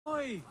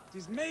Oi,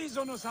 tis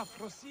Maisonos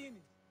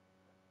Afrosini.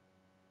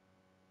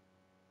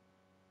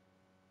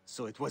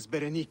 So it was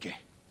Berenike.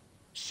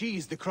 She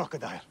is the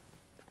crocodile.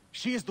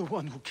 She is the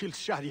one who killed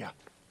Shadia.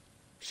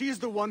 She is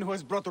the one who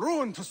has brought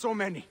ruin to so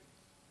many.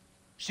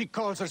 She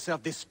calls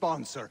herself the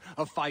sponsor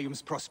of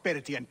Fayum's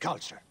prosperity and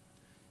culture.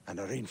 And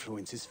her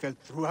influence is felt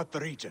throughout the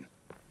region.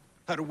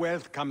 Her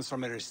wealth comes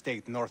from her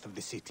estate north of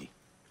the city.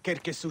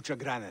 Kerkesucha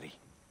Granary,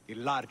 the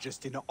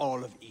largest in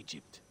all of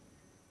Egypt.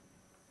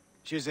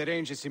 She has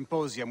arranged a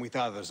symposium with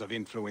others of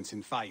influence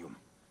in Fayum.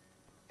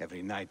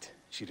 Every night,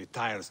 she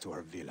retires to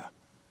her villa,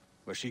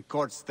 where she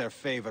courts their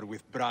favor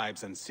with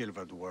bribes and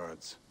silvered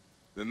words.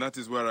 Then that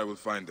is where I will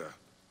find her.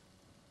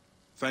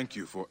 Thank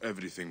you for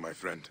everything, my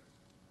friend.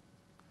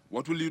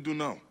 What will you do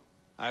now?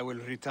 I will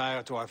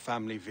retire to our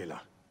family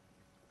villa.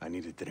 I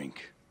need a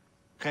drink.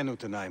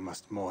 Henut and I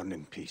must mourn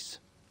in peace.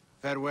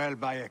 Farewell,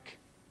 Bayek.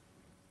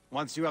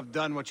 Once you have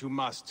done what you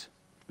must,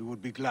 we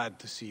would be glad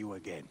to see you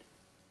again.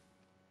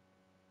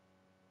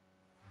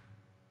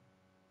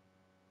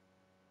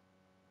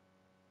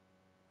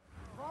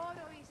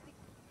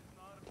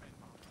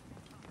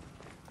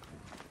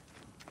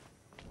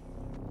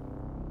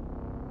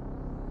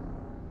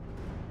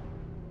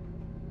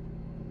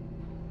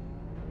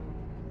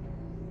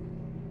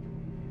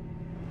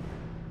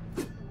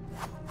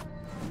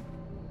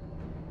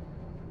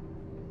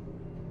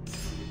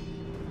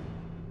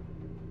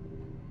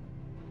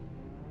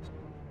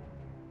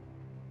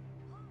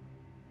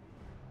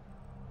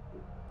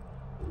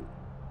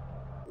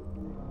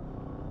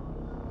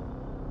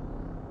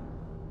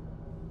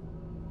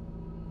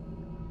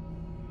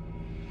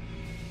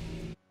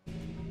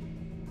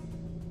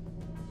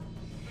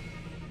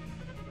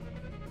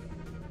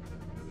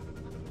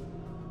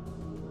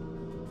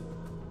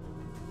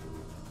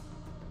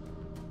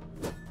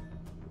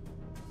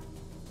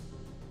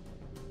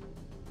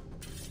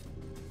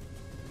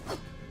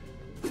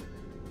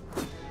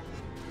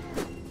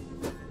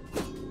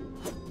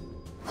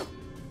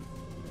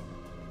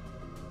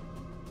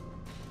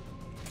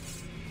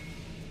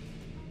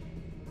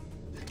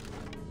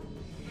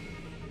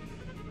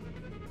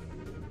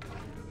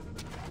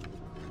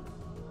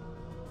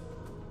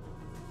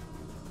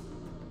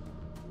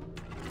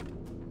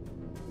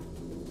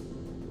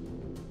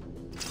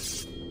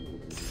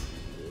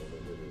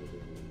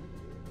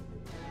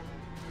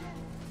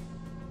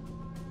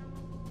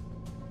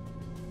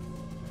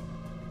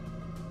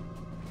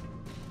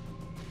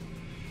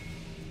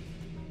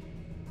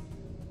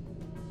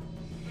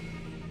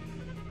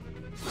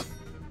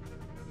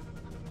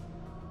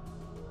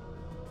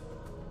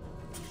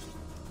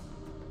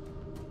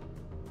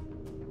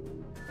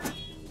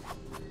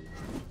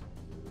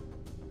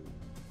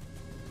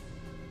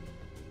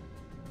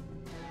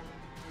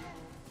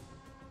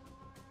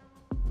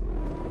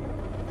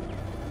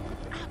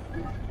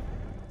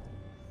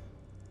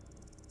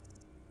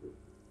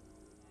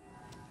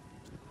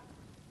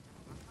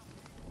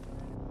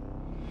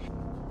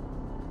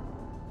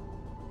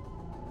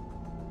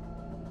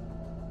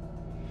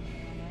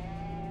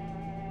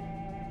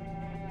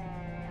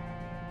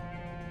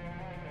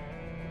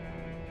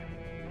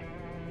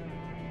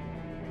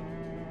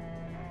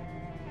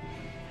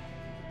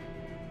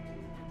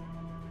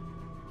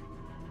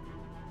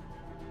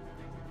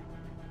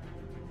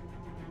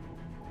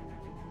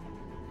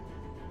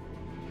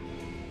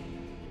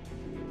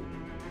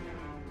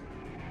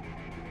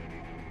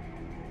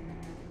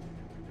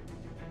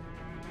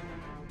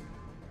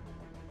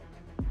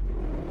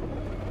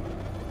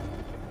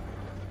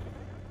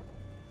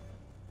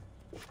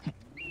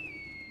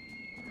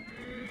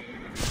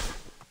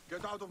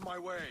 Get out of my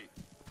way!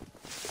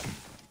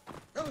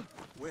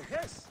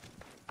 وهس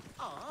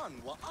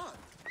آن وآن.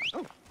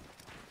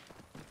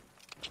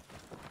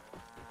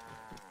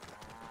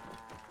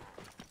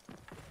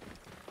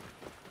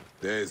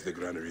 There's the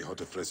granary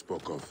Hotefres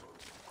spoke of.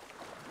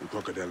 The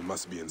crocodile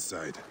must be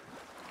inside.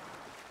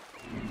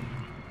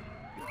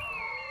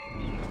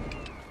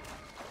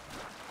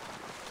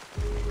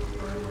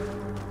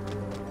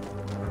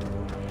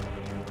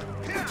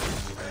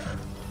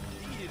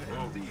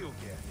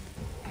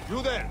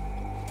 You there!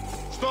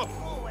 Stop!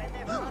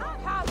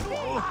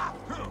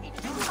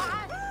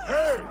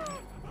 Hey!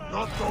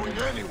 Not going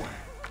anywhere!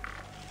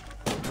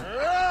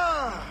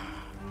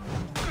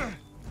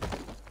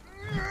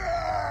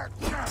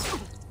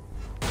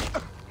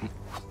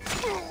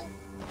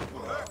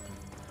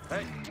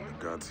 Hey!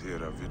 The guards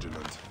here are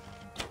vigilant.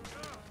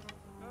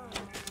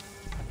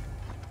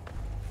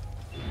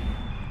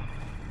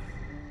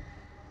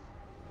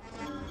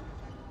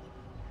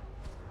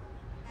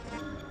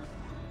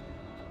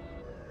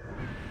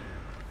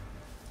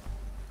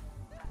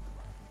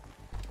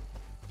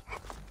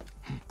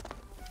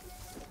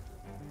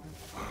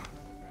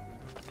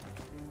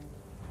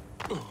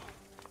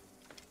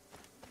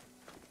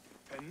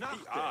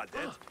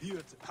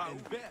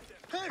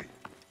 Hey!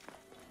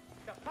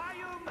 The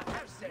Fayum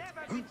has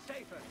never been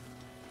safer.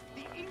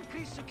 The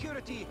increased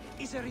security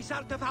is a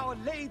result of Our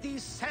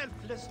Lady's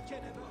selfless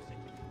generosity.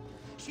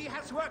 She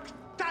has worked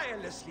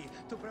tirelessly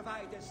to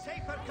provide a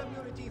safer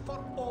community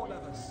for all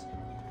of us.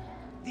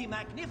 The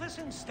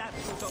magnificent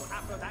statues of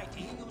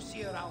Aphrodite you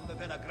see around the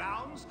villa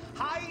grounds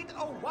hide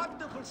a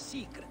wonderful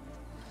secret.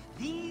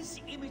 These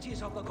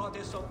images of the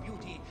goddess of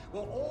beauty were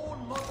all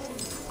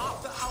modeled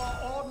after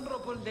our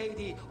honorable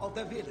lady of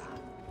the villa.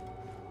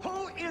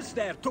 Who is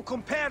there to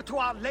compare to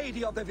our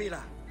lady of the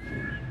villa?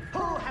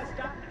 Who has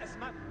done as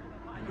much for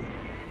the value?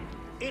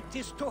 It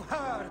is to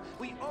her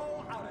we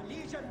owe our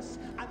allegiance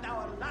and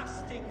our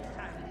lasting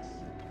thanks.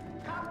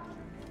 Come.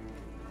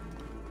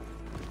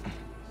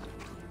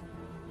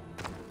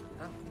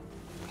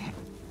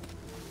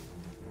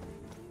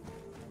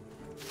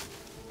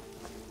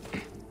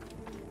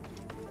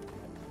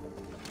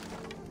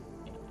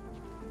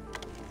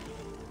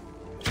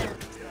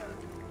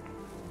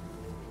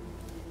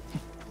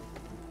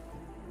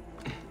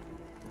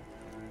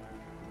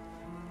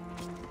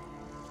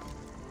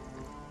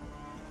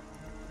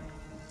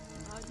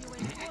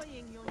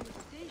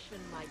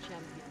 My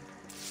champion.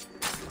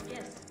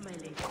 Yes, my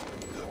lady.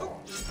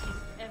 It's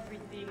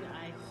everything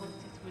I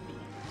hoped it would be.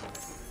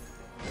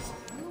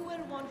 You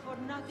will want for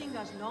nothing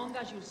as long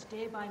as you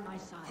stay by my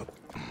side.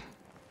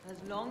 As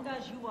long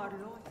as you are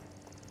loyal.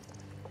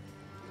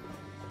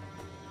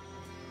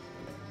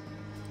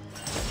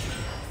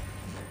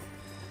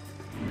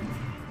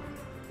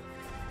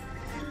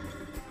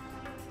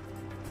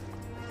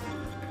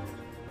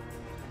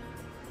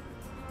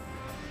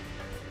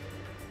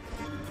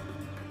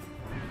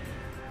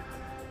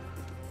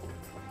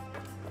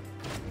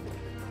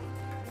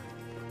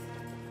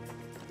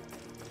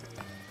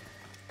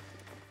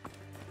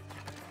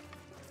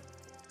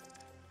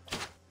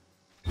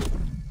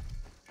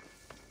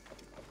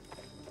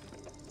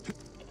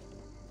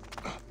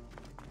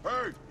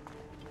 Hey!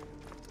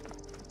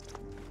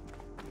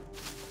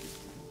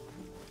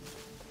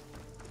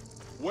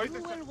 Wait a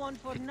You second. will want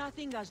for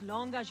nothing as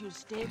long as you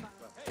stay by...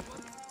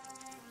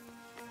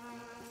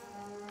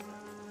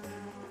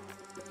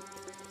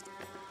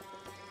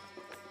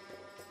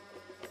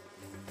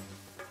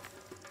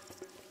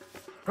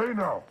 Hey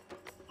now!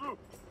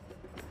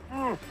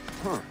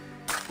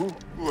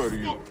 Who are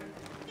you?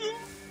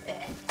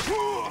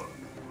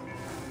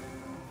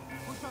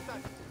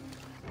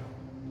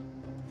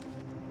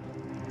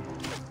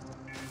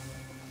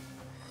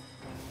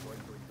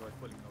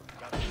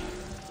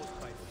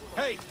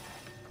 Hey!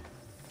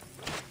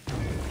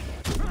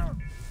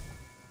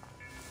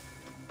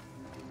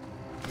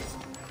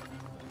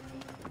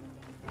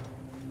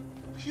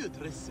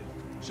 يدرسل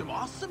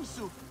شمعصم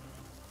سوق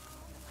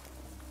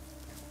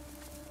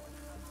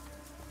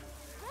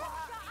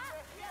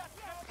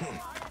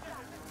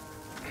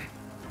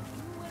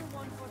You will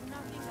want for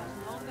nothing as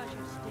long as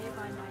you stay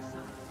by my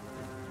side.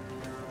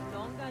 As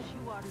long as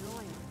you are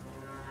loyal.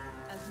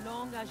 As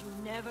long as you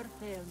never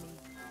fail me.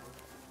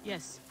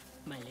 Yes,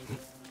 my lady.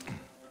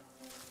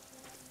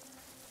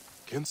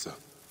 Kensa,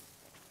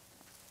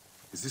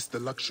 is this the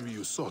luxury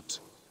you sought?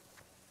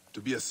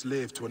 To be a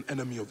slave to an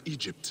enemy of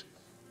Egypt?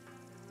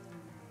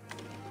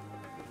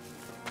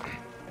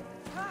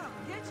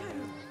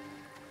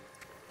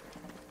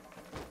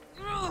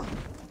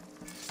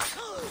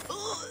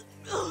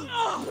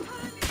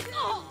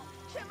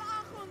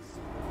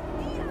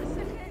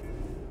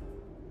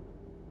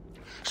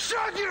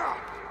 Shadia!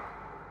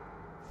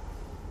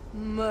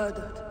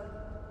 Murdered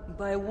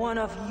by one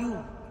of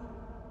you.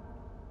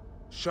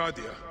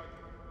 Shadia.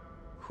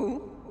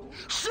 Who?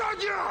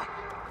 Shadia!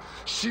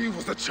 She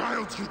was the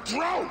child you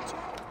drowned!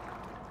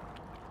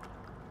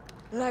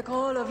 Like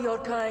all of your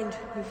kind,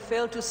 you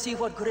fail to see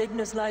what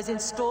greatness lies in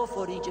store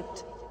for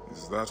Egypt.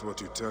 Is that what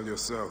you tell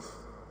yourself?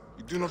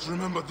 You do not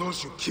remember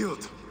those you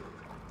killed.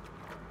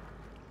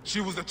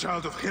 She was the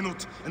child of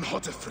Henut and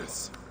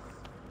Hotefres.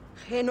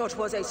 Henot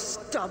was a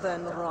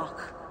stubborn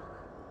rock.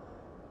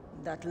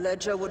 That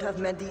ledger would have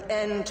meant the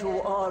end to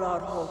all our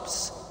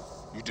hopes.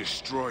 You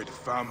destroyed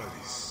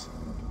families.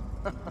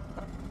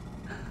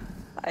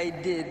 I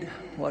did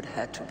what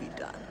had to be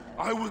done.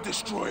 I will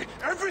destroy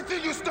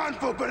everything you stand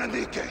for,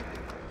 Berenike!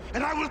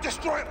 And I will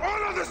destroy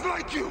all others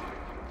like you!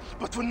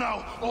 But for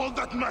now, all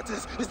that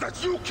matters is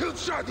that you killed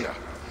Shadia!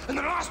 And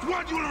the last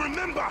word you will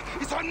remember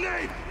is her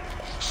name!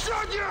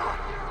 Shadia!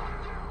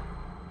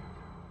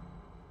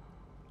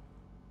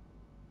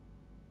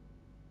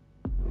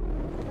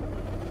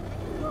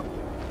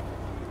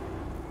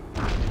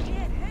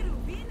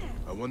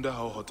 I wonder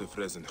how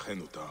Hotefres and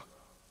Henut are.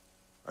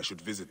 I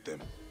should visit them.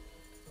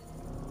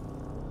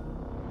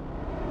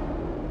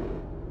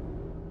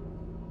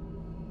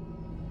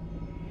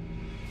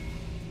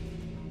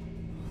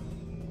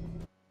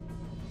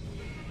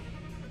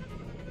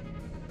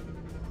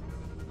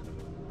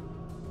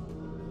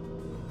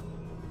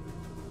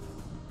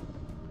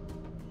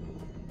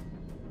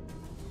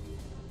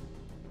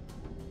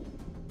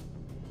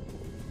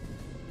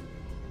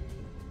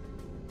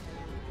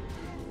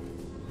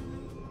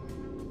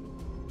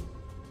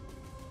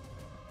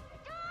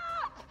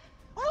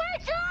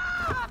 Wake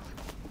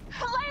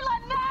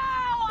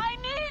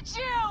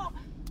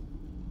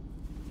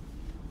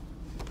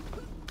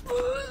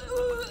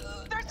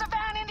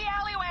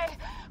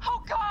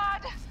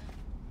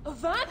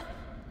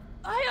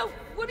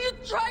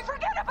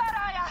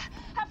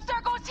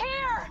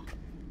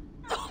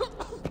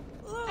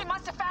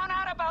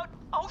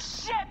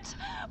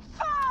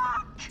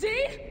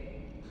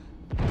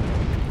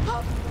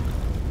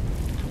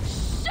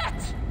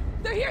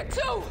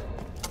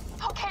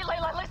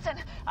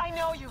I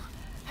know you,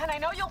 and I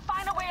know you'll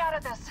find a way out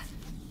of this.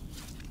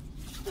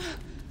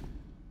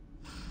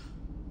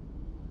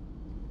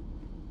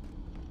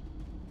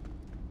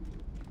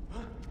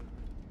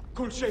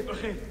 كل شيء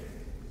بخير.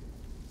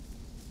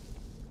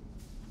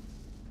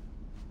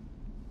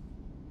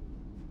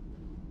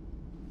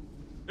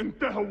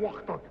 انتهى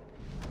وقتك.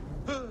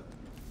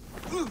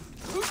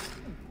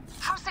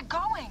 How's it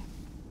going?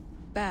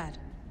 Bad.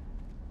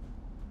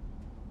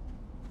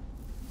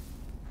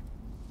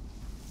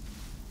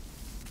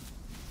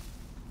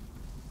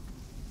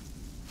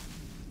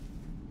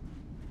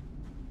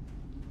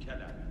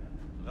 كلام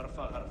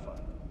غرفة غرفة.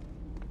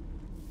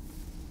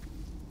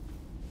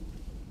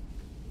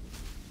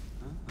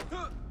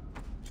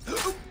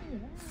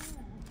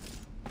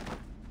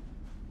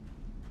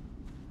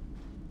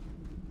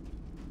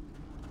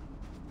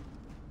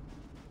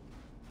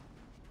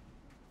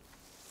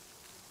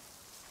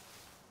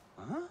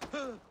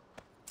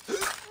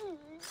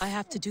 I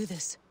have to do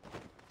this.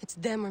 It's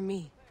them or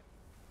me.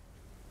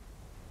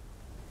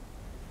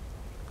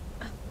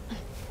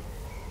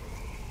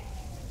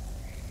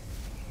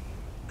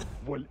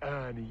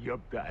 والآن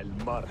يبدأ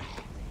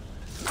المرح.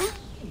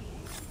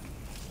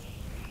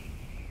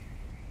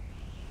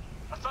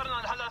 أصرنا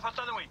الهدف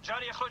الثانوي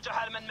جاري يخرج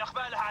حال من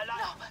مقبلها على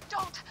No,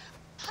 don't!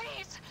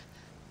 Please!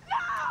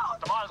 No!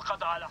 ضمان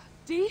القضاء على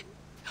Dee?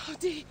 Oh,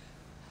 Dee.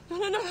 No,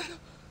 no, no, no, no.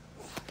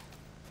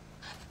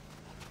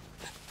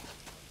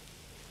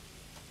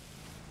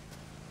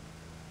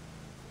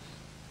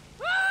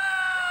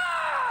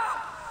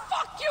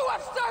 Fuck you,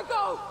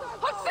 Abstergo!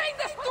 I'm seeing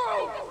this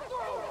through!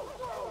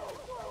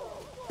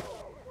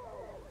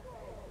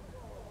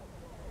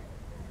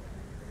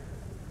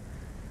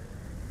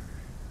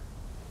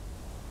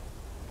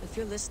 If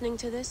you're listening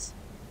to this,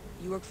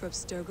 you work for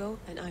Abstergo,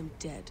 and I'm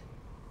dead.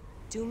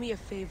 Do me a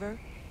favor,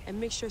 and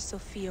make sure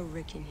Sophia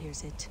Ricken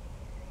hears it.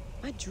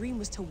 My dream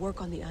was to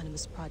work on the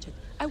Animus Project.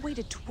 I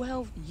waited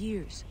 12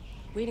 years.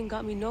 Waiting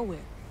got me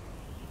nowhere.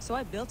 So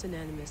I built an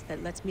Animus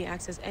that lets me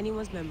access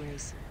anyone's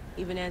memories,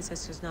 even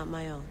ancestors not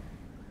my own.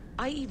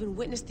 I even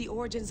witnessed the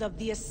origins of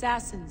the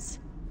Assassins.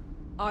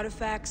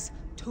 Artifacts,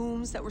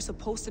 tombs that were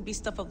supposed to be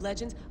stuff of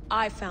legends,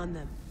 I found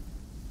them.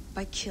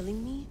 By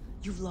killing me,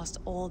 you've lost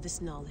all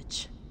this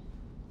knowledge.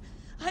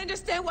 I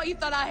understand why you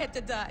thought I had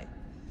to die.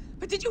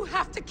 But did you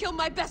have to kill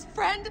my best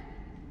friend?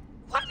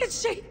 Why did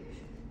she...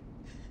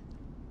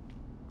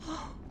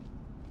 Oh,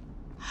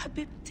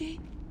 Habibti,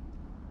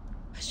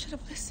 I should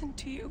have listened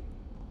to you.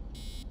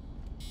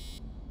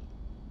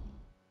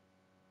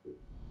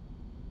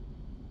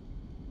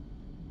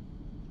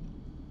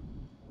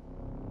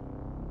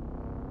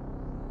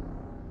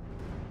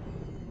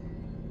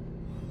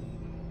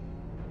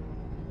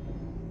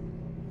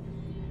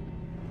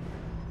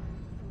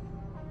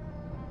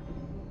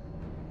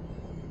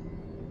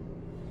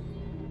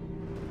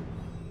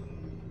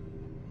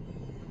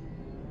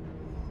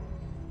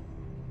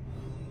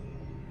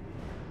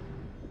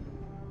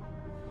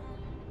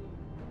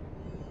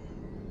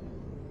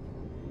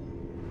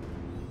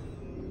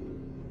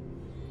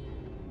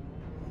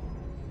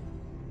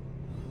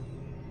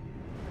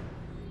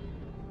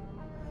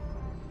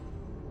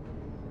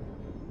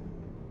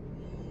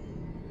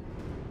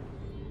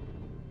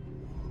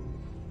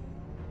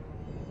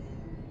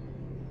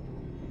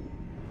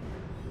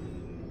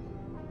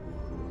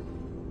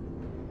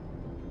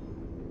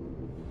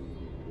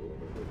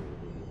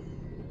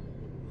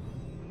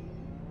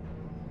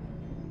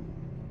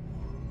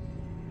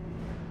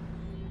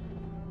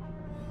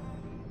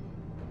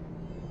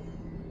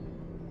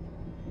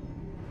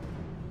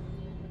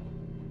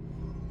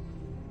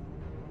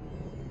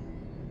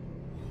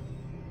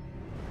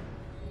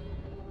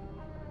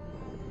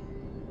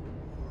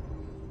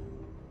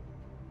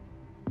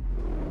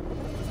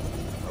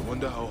 I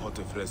wonder how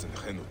Hotefres and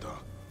Khenut are.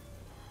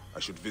 I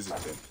should visit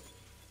them.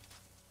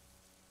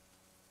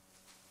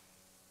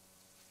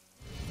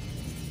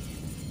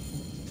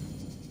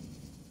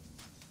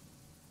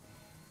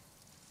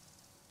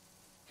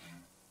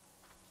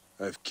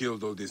 I've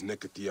killed all these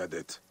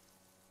Neketiadet.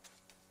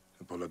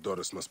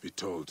 Apollodorus must be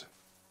told.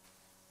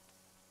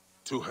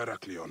 To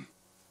Heraklion.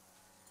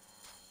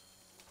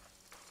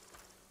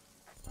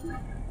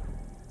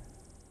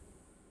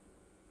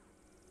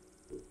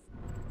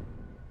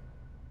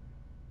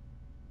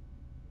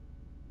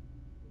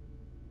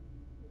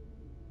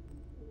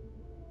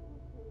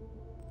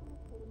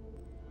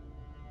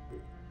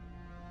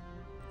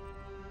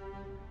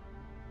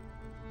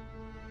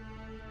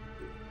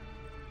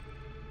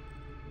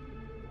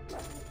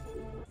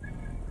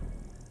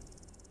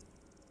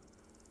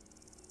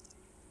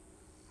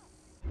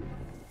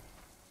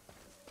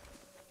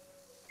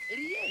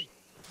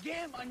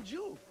 Game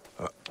Anju.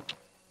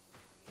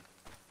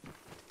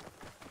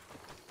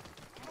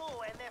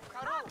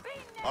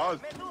 Halt!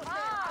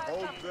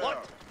 Hold there!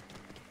 What?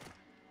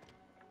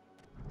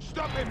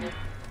 Stop him!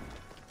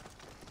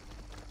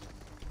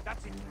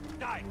 That's it.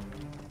 Die.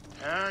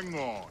 Hang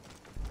on.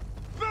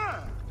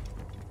 There!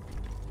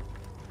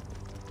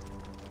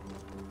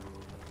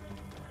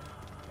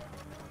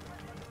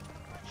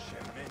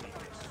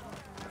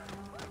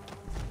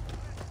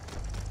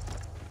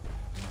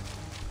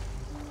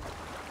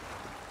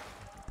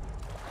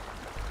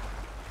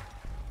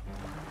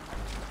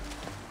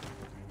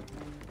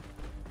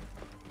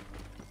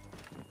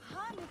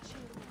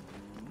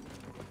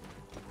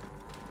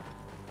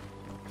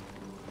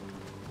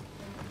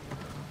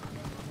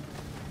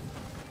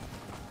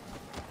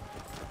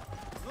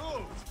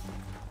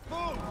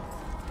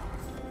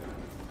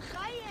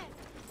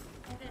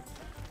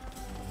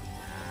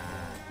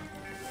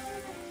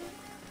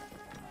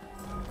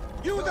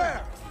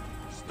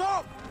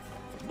 Stop!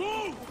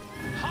 Move!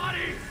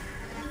 Hurry!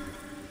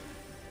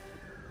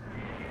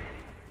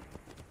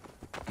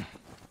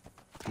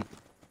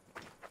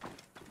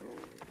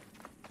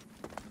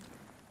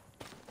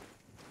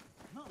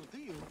 No,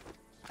 Dio.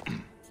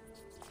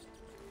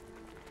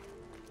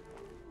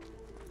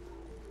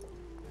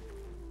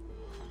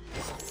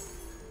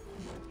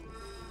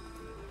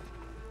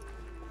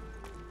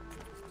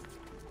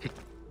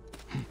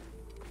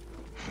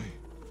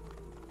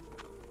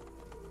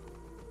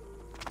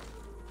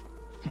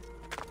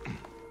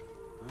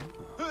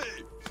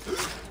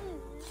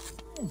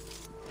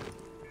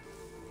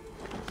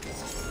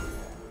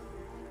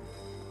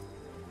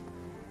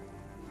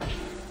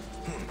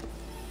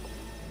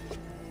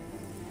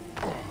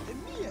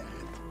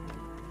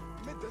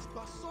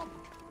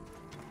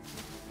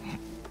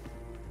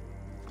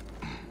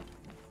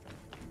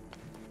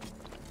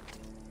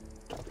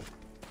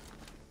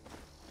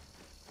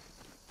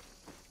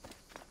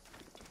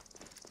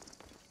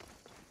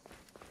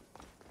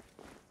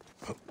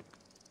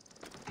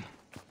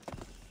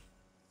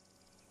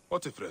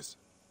 Potifres,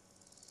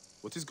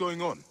 what is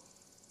going on?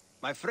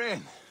 My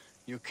friend,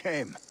 you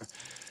came.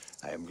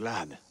 I am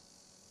glad.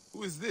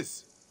 Who is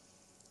this?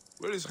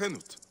 Where is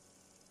Henut?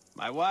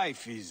 My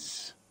wife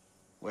is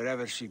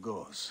wherever she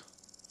goes,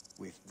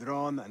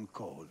 withdrawn and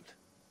cold.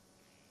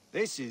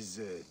 This is,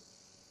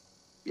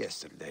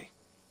 yesterday.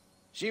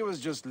 She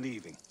was just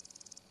leaving.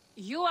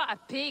 You are a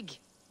pig.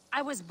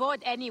 I was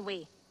bored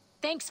anyway.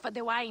 Thanks for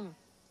the wine.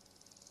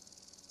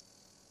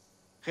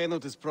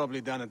 Henut is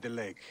probably down at the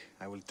lake.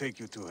 I will take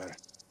you to her.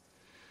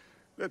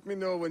 Let me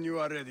know when you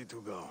are ready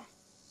to go.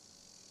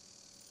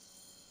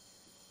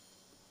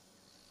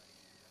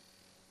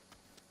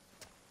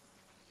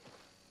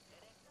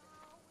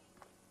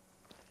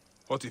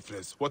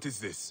 Potifres, what is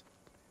this?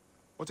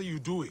 What are you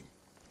doing?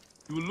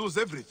 You will lose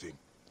everything.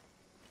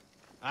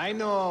 I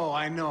know.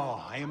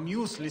 I am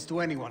useless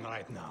to anyone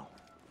right now.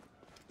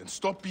 Then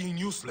stop being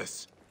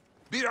useless.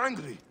 Be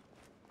angry.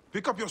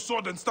 Pick up your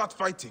sword and start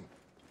fighting.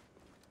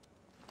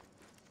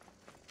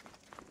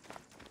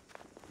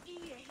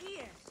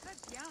 Here,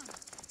 sit down.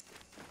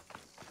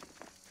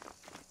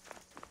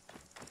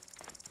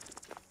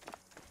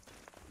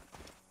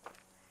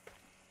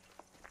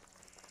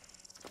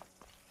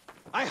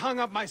 I hung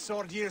up my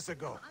sword years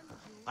ago.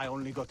 I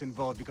only got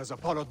involved because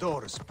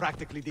Apollodorus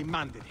practically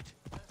demanded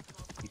it.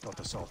 He thought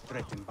us all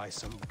threatened by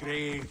some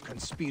grave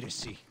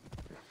conspiracy.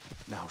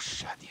 Now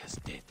Shadia's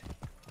dead.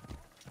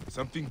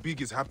 Something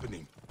big is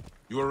happening.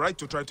 You are right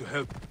to try to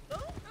help.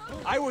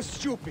 I was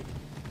stupid.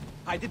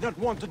 I did not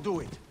want to do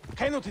it.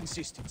 Henut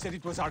insisted, said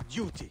it was our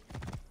duty.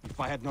 If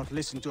I had not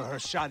listened to her,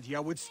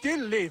 Shadia would still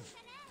live.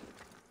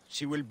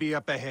 She will be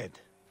up ahead.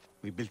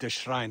 We built a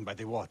shrine by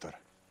the water.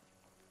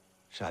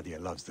 Shadia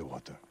loves the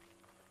water.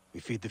 We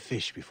feed the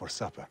fish before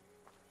supper.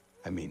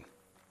 I mean,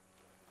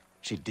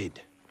 she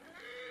did.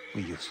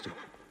 We used to.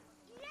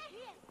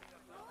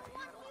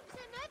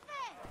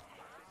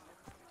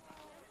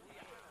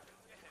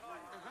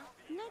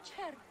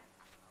 Nacher.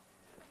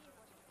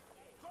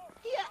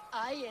 Hier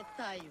aie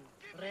tayo.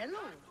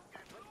 Relo.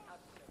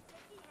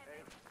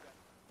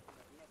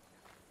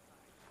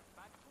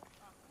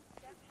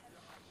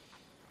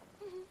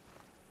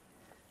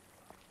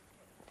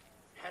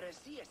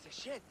 Heresy is a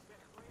shit.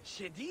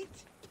 Shedit?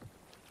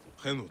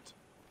 Henut,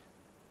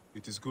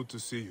 it is good to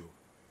see you.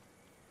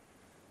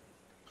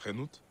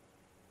 Henut?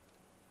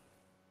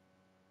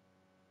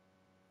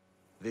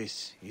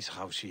 This is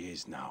how she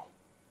is now.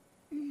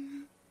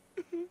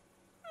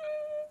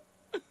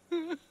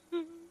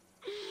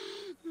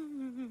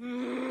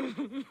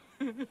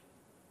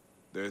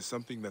 There is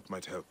something that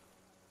might help.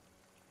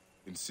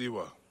 In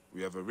Siwa,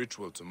 we have a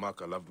ritual to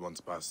mark a loved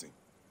one's passing.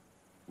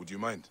 Would you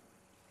mind?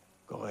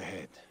 Go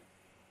ahead.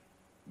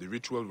 The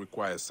ritual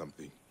requires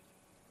something.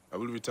 I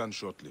will return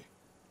shortly.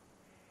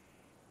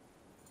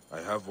 I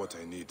have what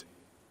I need.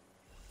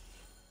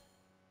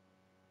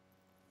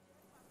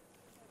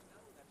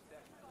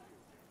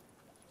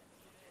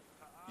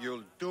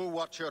 You'll do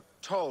what you're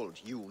told,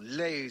 you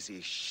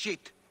lazy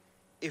shit.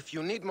 If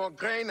you need more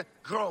grain,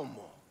 grow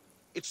more.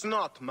 It's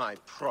not my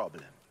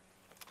problem.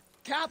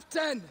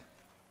 Captain!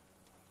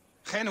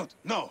 Henut,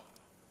 no!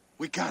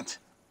 We can't.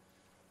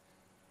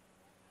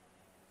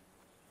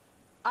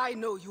 I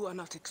know you are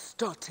not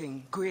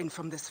extorting grain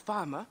from this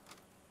farmer,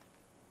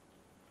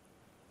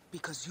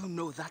 because you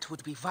know that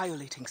would be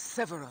violating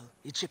several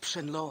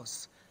Egyptian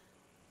laws.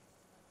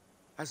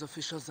 As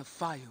officials of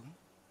Fayum,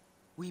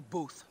 we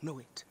both know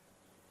it,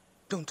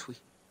 don't we?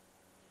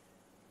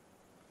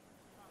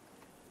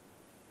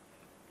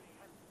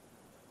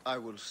 I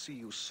will see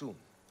you soon.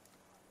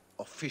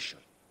 Official.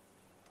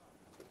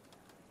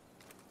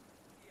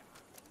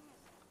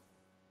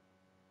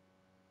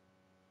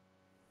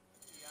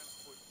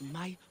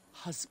 My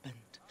husband.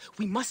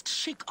 We must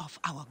shake off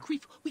our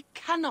grief. We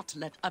cannot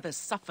let others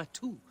suffer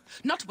too.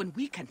 Not when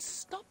we can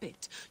stop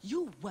it.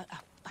 You were a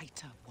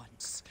fighter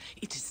once.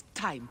 It is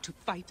time to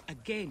fight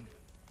again.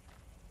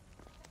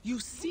 You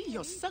see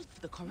yourself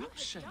the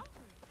corruption.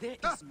 There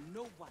is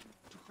no one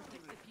to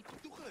protect the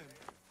people.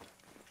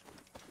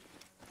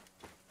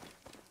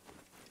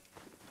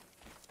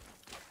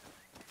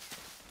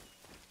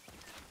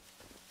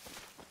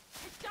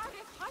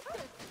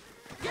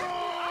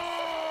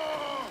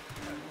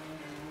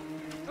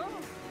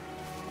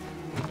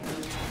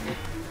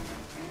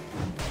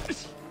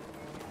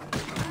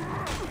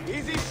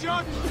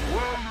 shot!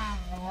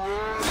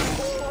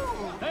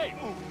 Hey!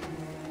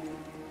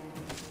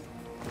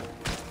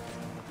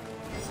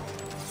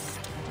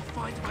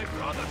 Find my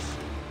brothers!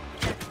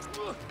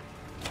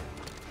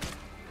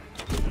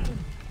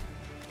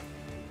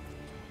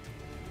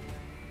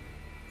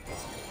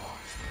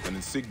 An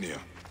insignia.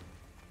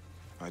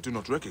 I do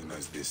not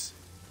recognize this.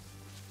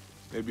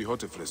 Maybe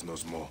Hotephres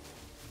knows more.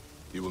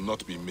 He will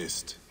not be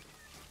missed.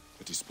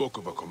 But he spoke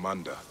of a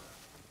commander.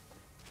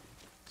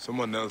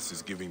 Someone else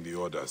is giving the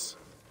orders.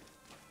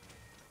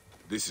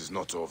 This is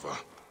not over.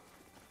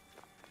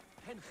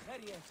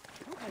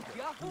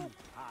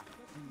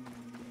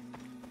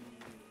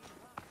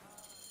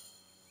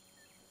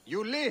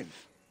 You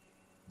live!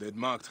 They'd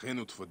marked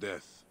Henut for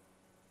death.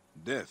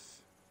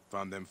 Death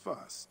found them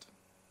fast.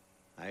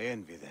 I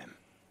envy them.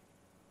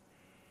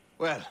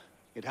 Well,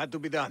 it had to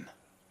be done.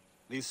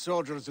 These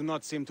soldiers do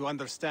not seem to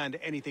understand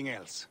anything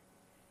else.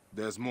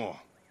 There's more.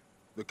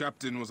 The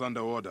captain was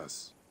under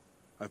orders.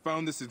 I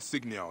found this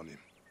insignia on him.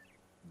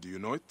 Do you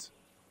know it?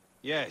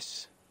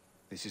 Yes.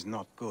 This is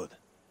not good.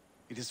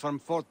 It is from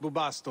Fort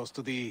Bubastos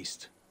to the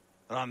east,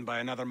 run by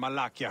another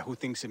Malakia who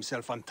thinks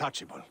himself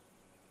untouchable.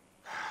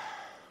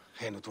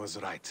 Henut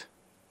was right.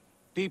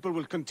 People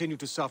will continue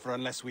to suffer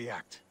unless we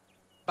act.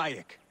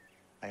 Bayek,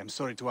 I am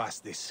sorry to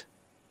ask this.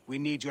 We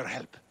need your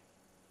help.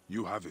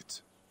 You have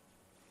it.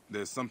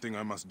 There's something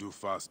I must do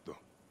fast, though.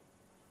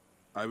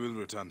 I will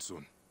return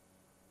soon.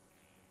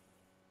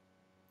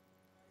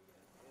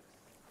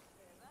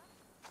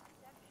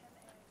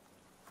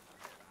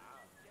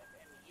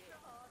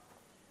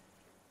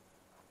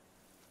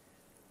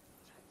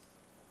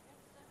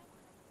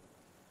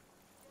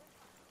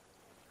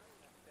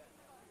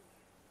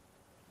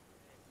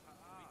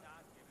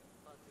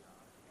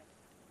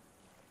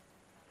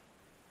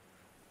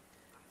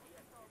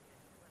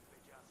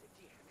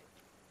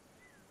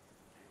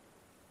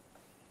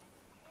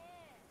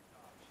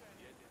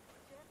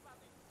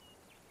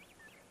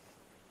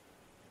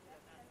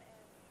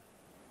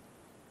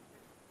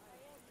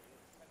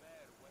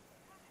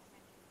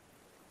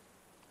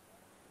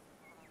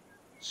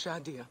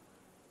 Shadia,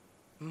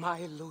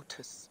 my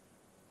lotus.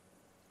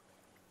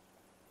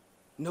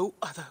 No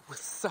other will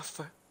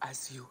suffer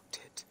as you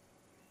did.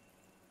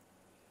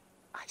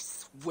 I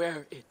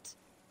swear it.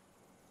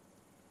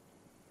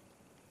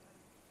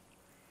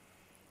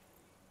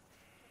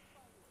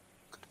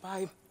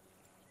 Goodbye,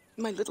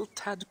 my little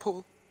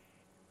tadpole.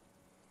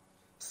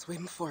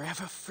 Swim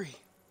forever free.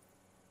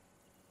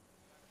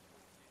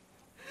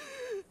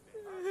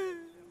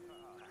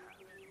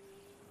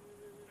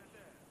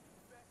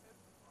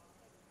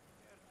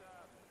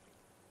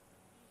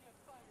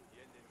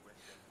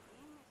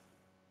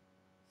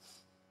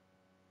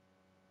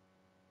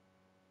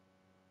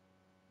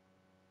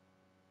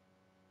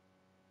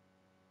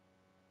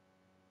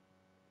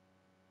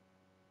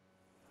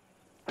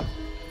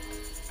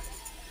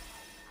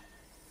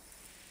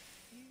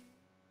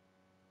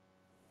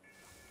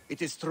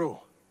 It is true.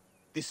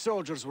 The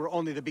soldiers were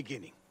only the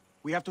beginning.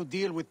 We have to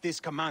deal with this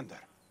commander.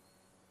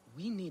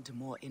 We need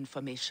more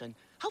information.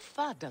 How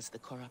far does the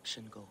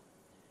corruption go?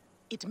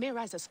 It may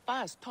rise as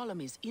far as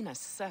Ptolemy's inner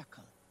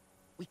circle.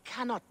 We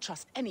cannot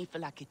trust any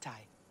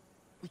Phylakitai.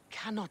 We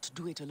cannot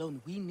do it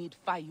alone. We need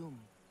Fayum.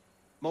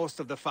 Most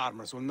of the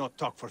farmers will not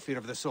talk for fear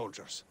of the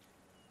soldiers.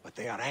 But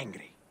they are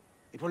angry.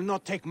 It will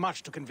not take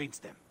much to convince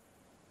them.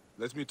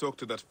 Let me talk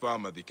to that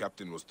farmer the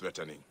captain was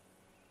threatening.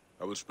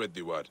 I will spread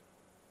the word.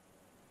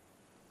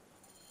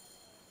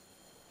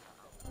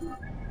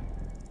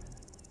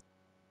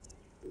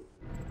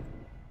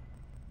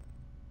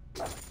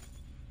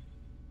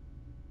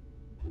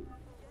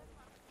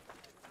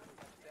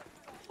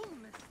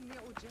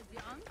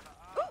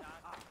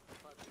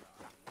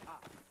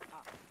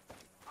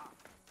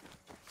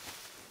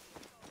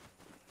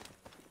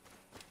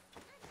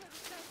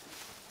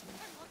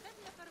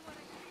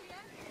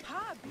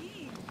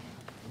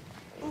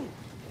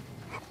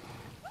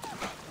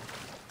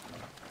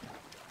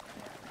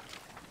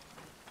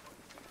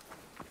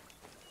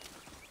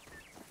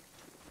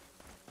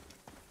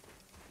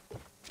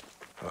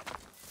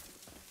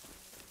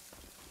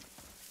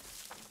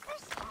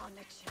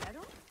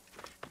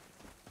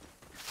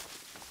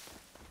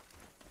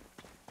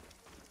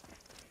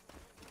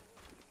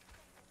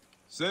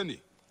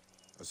 Seni,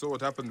 I saw what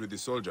happened with the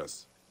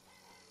soldiers.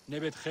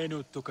 Nebet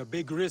Henut took a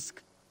big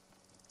risk.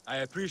 I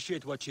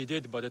appreciate what she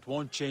did, but it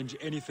won't change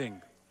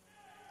anything.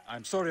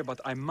 I'm sorry, but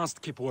I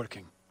must keep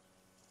working.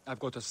 I've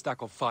got a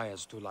stack of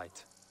fires to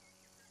light.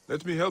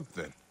 Let me help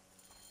then.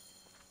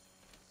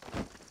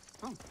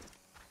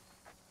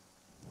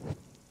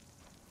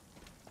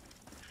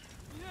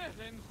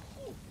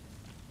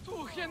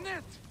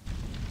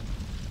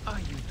 Are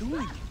you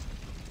doing?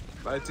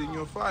 Lighting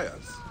your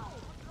fires.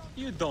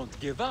 You don't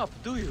give up,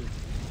 do you?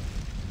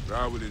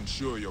 I will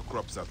ensure your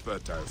crops are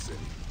fertile, Seni.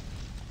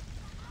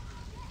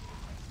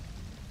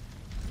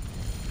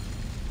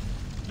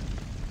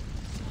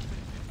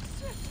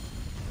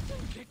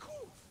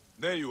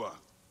 There you are.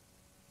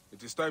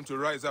 It is time to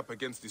rise up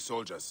against the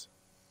soldiers.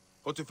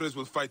 Hotephres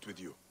will fight with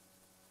you.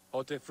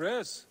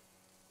 Hotephres?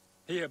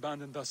 He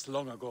abandoned us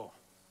long ago.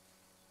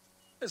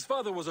 His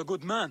father was a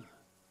good man.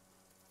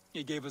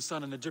 He gave his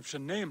son an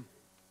Egyptian name.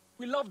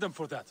 We loved him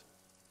for that.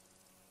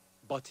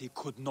 But he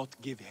could not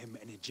give him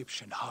an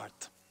Egyptian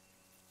heart.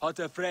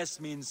 Hotefres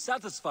means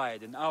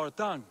satisfied in our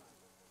tongue.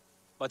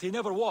 But he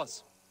never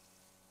was.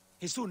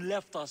 He soon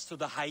left us to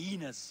the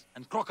hyenas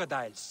and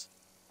crocodiles.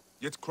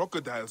 Yet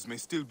crocodiles may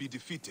still be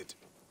defeated.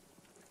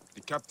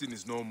 The captain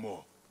is no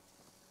more.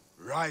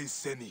 Rise,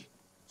 Seni.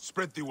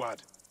 Spread the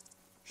word.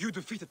 You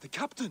defeated the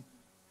captain?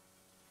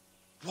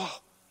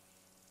 Wow.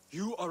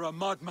 You are a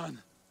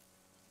madman.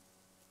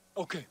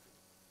 Okay.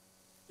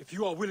 If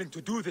you are willing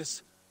to do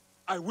this,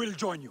 I will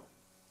join you.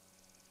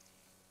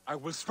 I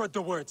will spread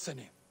the word,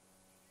 Seni.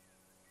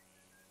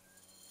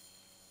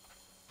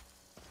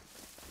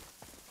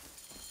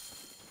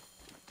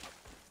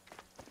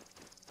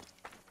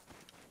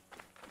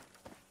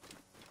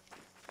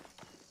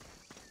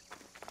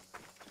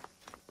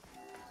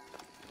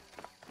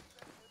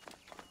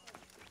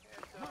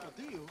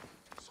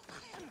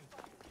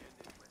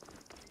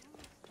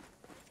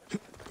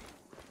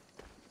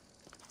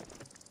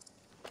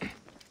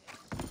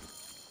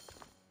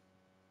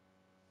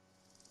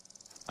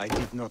 I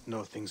did not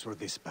know things were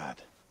this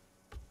bad.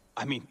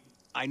 I mean,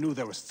 I knew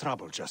there was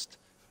trouble, just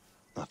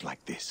not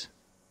like this.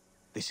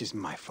 This is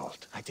my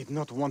fault. I did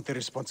not want the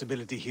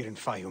responsibility here in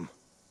Fayum.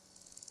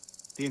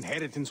 The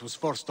inheritance was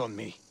forced on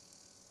me.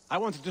 I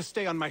wanted to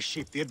stay on my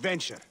ship, the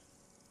Adventure.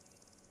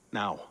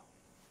 Now,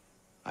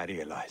 I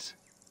realize.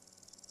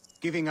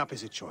 Giving up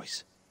is a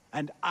choice,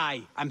 and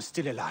I am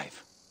still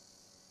alive.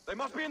 They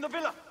must be in the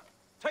villa!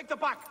 Take the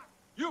back!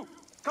 You,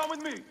 come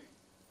with me!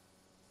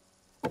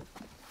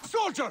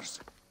 Soldiers!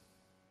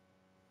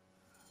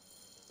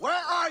 Where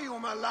are you,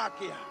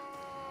 Malakia?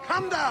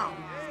 Come down!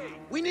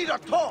 We need a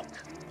talk!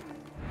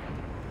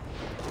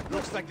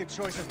 Looks like the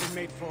choice has been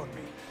made for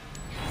me.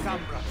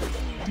 Zambra,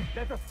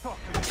 let us talk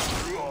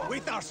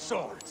with our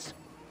swords.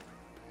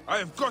 I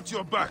have got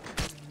your back.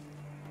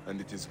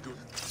 And it is good.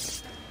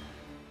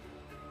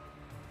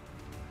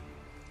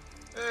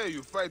 Hey,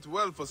 you fight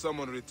well for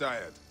someone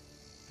retired.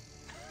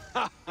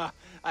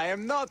 I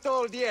am not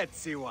old yet,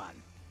 Siwan.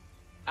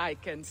 I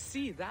can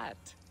see that.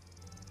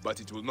 But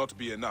it will not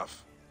be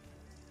enough.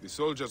 The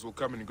soldiers will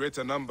come in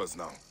greater numbers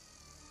now.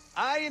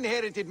 I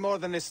inherited more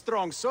than a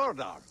strong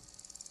sword arm.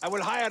 I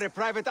will hire a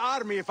private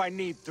army if I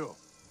need to.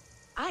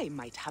 I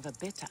might have a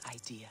better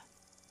idea.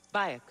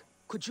 Bayek,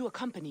 could you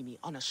accompany me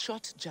on a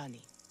short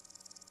journey?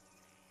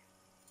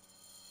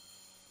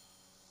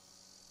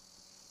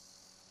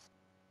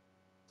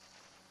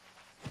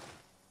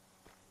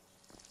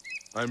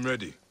 I'm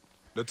ready.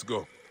 Let's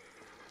go.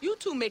 You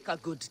two make a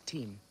good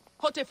team.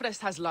 Hotefres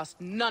has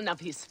lost none of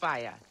his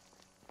fire.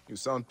 You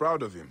sound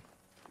proud of him.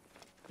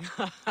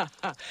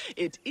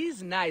 It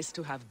is nice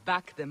to have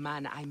back the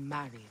man I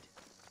married.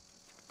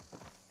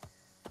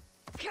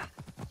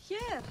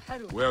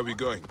 Where are we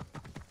going?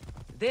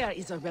 There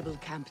is a rebel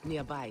camp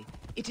nearby.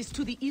 It is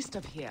to the east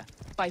of here,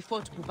 by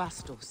Fort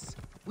Bubastos.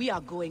 We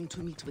are going to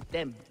meet with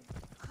them.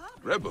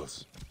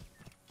 Rebels?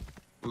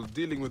 Well,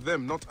 dealing with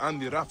them, not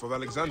Andy Raff of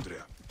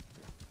Alexandria.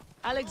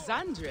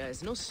 Alexandria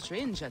is no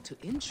stranger to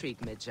intrigue,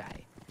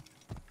 Medjay.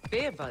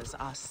 Favors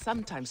are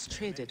sometimes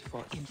traded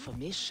for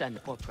information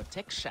or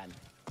protection.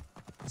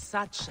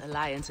 Such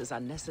alliances are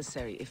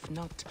necessary if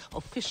not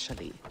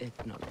officially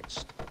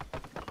acknowledged.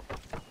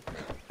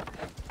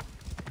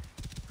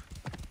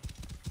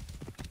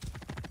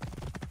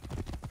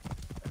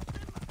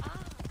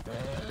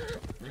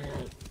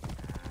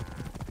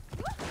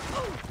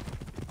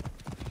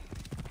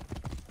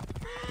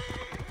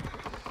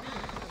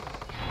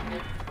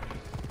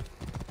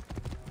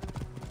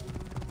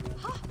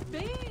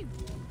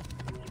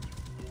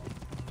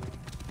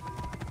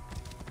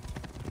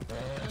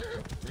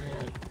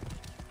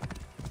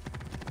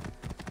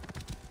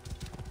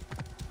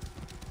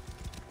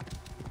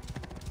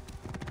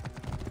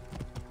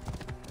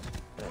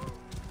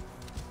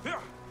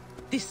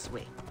 This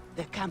way.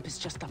 Their camp is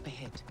just up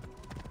ahead.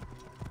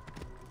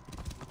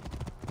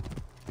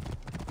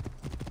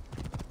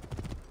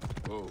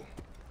 Oh.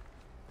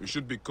 We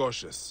should be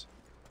cautious.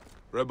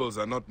 Rebels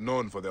are not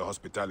known for their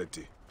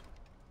hospitality.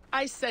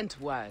 I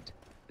sent word.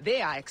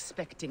 They are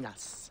expecting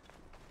us.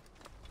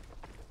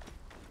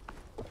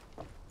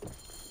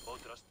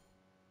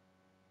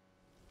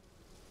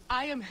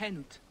 I am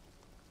Henut.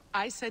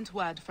 I sent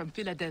word from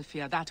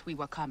Philadelphia that we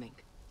were coming.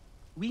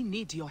 We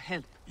need your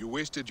help. You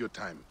wasted your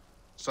time.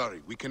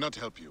 Sorry, we cannot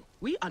help you.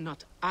 We are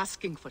not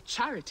asking for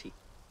charity.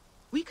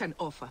 We can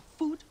offer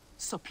food,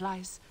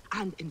 supplies,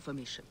 and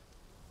information.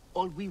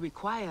 All we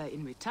require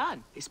in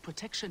return is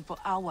protection for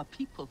our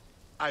people.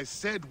 I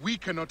said we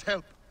cannot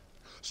help.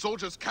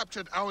 Soldiers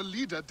captured our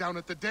leader down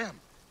at the dam.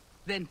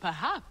 Then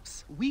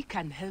perhaps we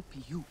can help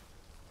you.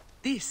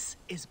 This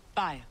is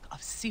Bayek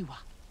of Siwa.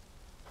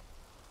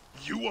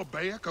 You are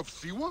Bayek of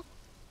Siwa?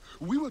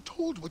 We were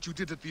told what you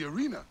did at the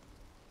arena.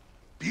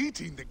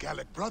 Beating the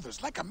Gallic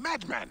brothers like a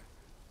madman.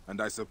 And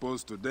I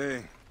suppose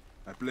today,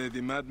 I play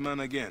the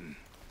madman again.